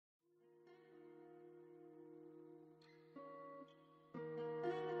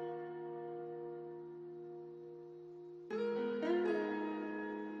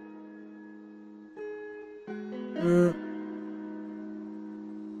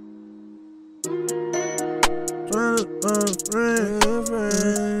China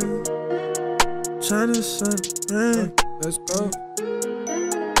sun, let's go.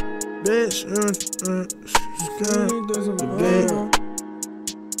 Bitch,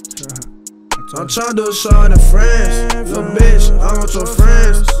 I'm tryna do a show to friends. Little bitch, I want your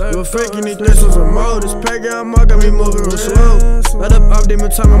friends. You a faking these thistles and more. This pack got got me moving real slow. Let up, I'm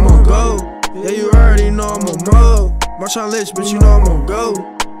demon time, I'm on go. Yeah, you already know I'm on mode. March on lich, bitch, you know I'm on go.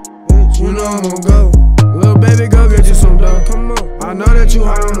 You know I'm on go. Little baby, go get you some dough. Come on. I know that you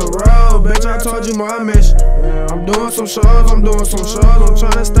high on the road. Bitch, I told you my mission. I'm doing some shows, I'm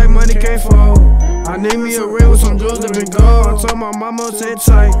tryna stack money, can't fold. I need me a ring with some jewels that been gold. I told my mama, sit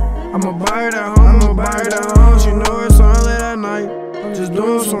tight. I'ma buy her at home, She know it's on late at night. Just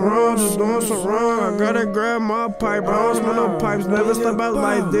doing some wrong, I gotta grab my pipe, I don't smoke no pipes. Never step out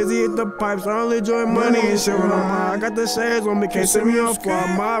like dizzy hit the pipes. I only join money and shit when I'm high. I got the shades on me, can't send me on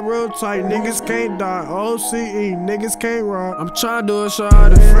squad. My real tight, niggas can't die. OCE, niggas can't rock. I'm tryna do a show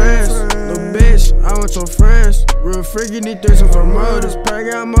out of friends. Little bitch, I want your friends. Real freaky, need this and some more. This pack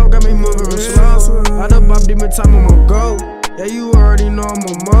got me moving real slow. I done bop demon time, I'm on go. Yeah, you already know I'm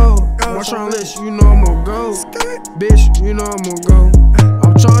on mode. Watch on list, you know I'm on go. Bitch, you know I'm on go.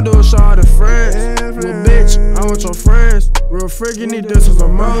 I'm tryna do a show out of friends. Little bitch, I want your friends. Real freaky, need this as a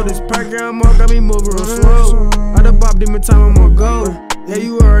mode. This pack got me moving real slow. I done bop demon time, I'm on go. Yeah,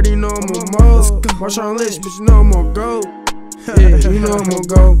 you already know I'm on mode. Watch on list, bitch, you know I'm on go. Yeah, you know I'm on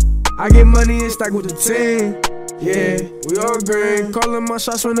go. I get money and stack with the team. Yeah, we all green, calling my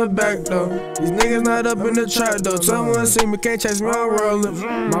shots from the back though. These niggas not up in the trap though. Someone see me, can't chase me, I'm rolling.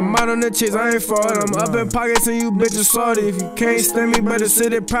 My mind on the cheese, I ain't falling. I'm up in pockets and you bitches salty. If you can't stand me, better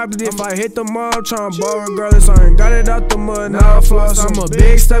sit it properly. If I hit the mall, I'm tryna ball regardless. I ain't got it out the mud, now I floss. I'm a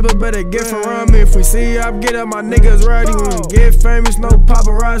big stepper, better get from around me. If we see you up, get up, my niggas ready. When we get famous, no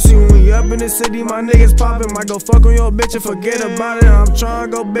paparazzi. When we up in the city, my niggas poppin'. Might go fuck on your bitch and forget about it. I'm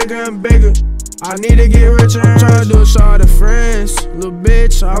tryna go bigger and bigger. I need to get richer, I'm tryna do a show out of friends. Little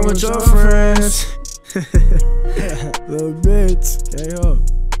bitch, I want your friends. Little bitch, K-Hawk.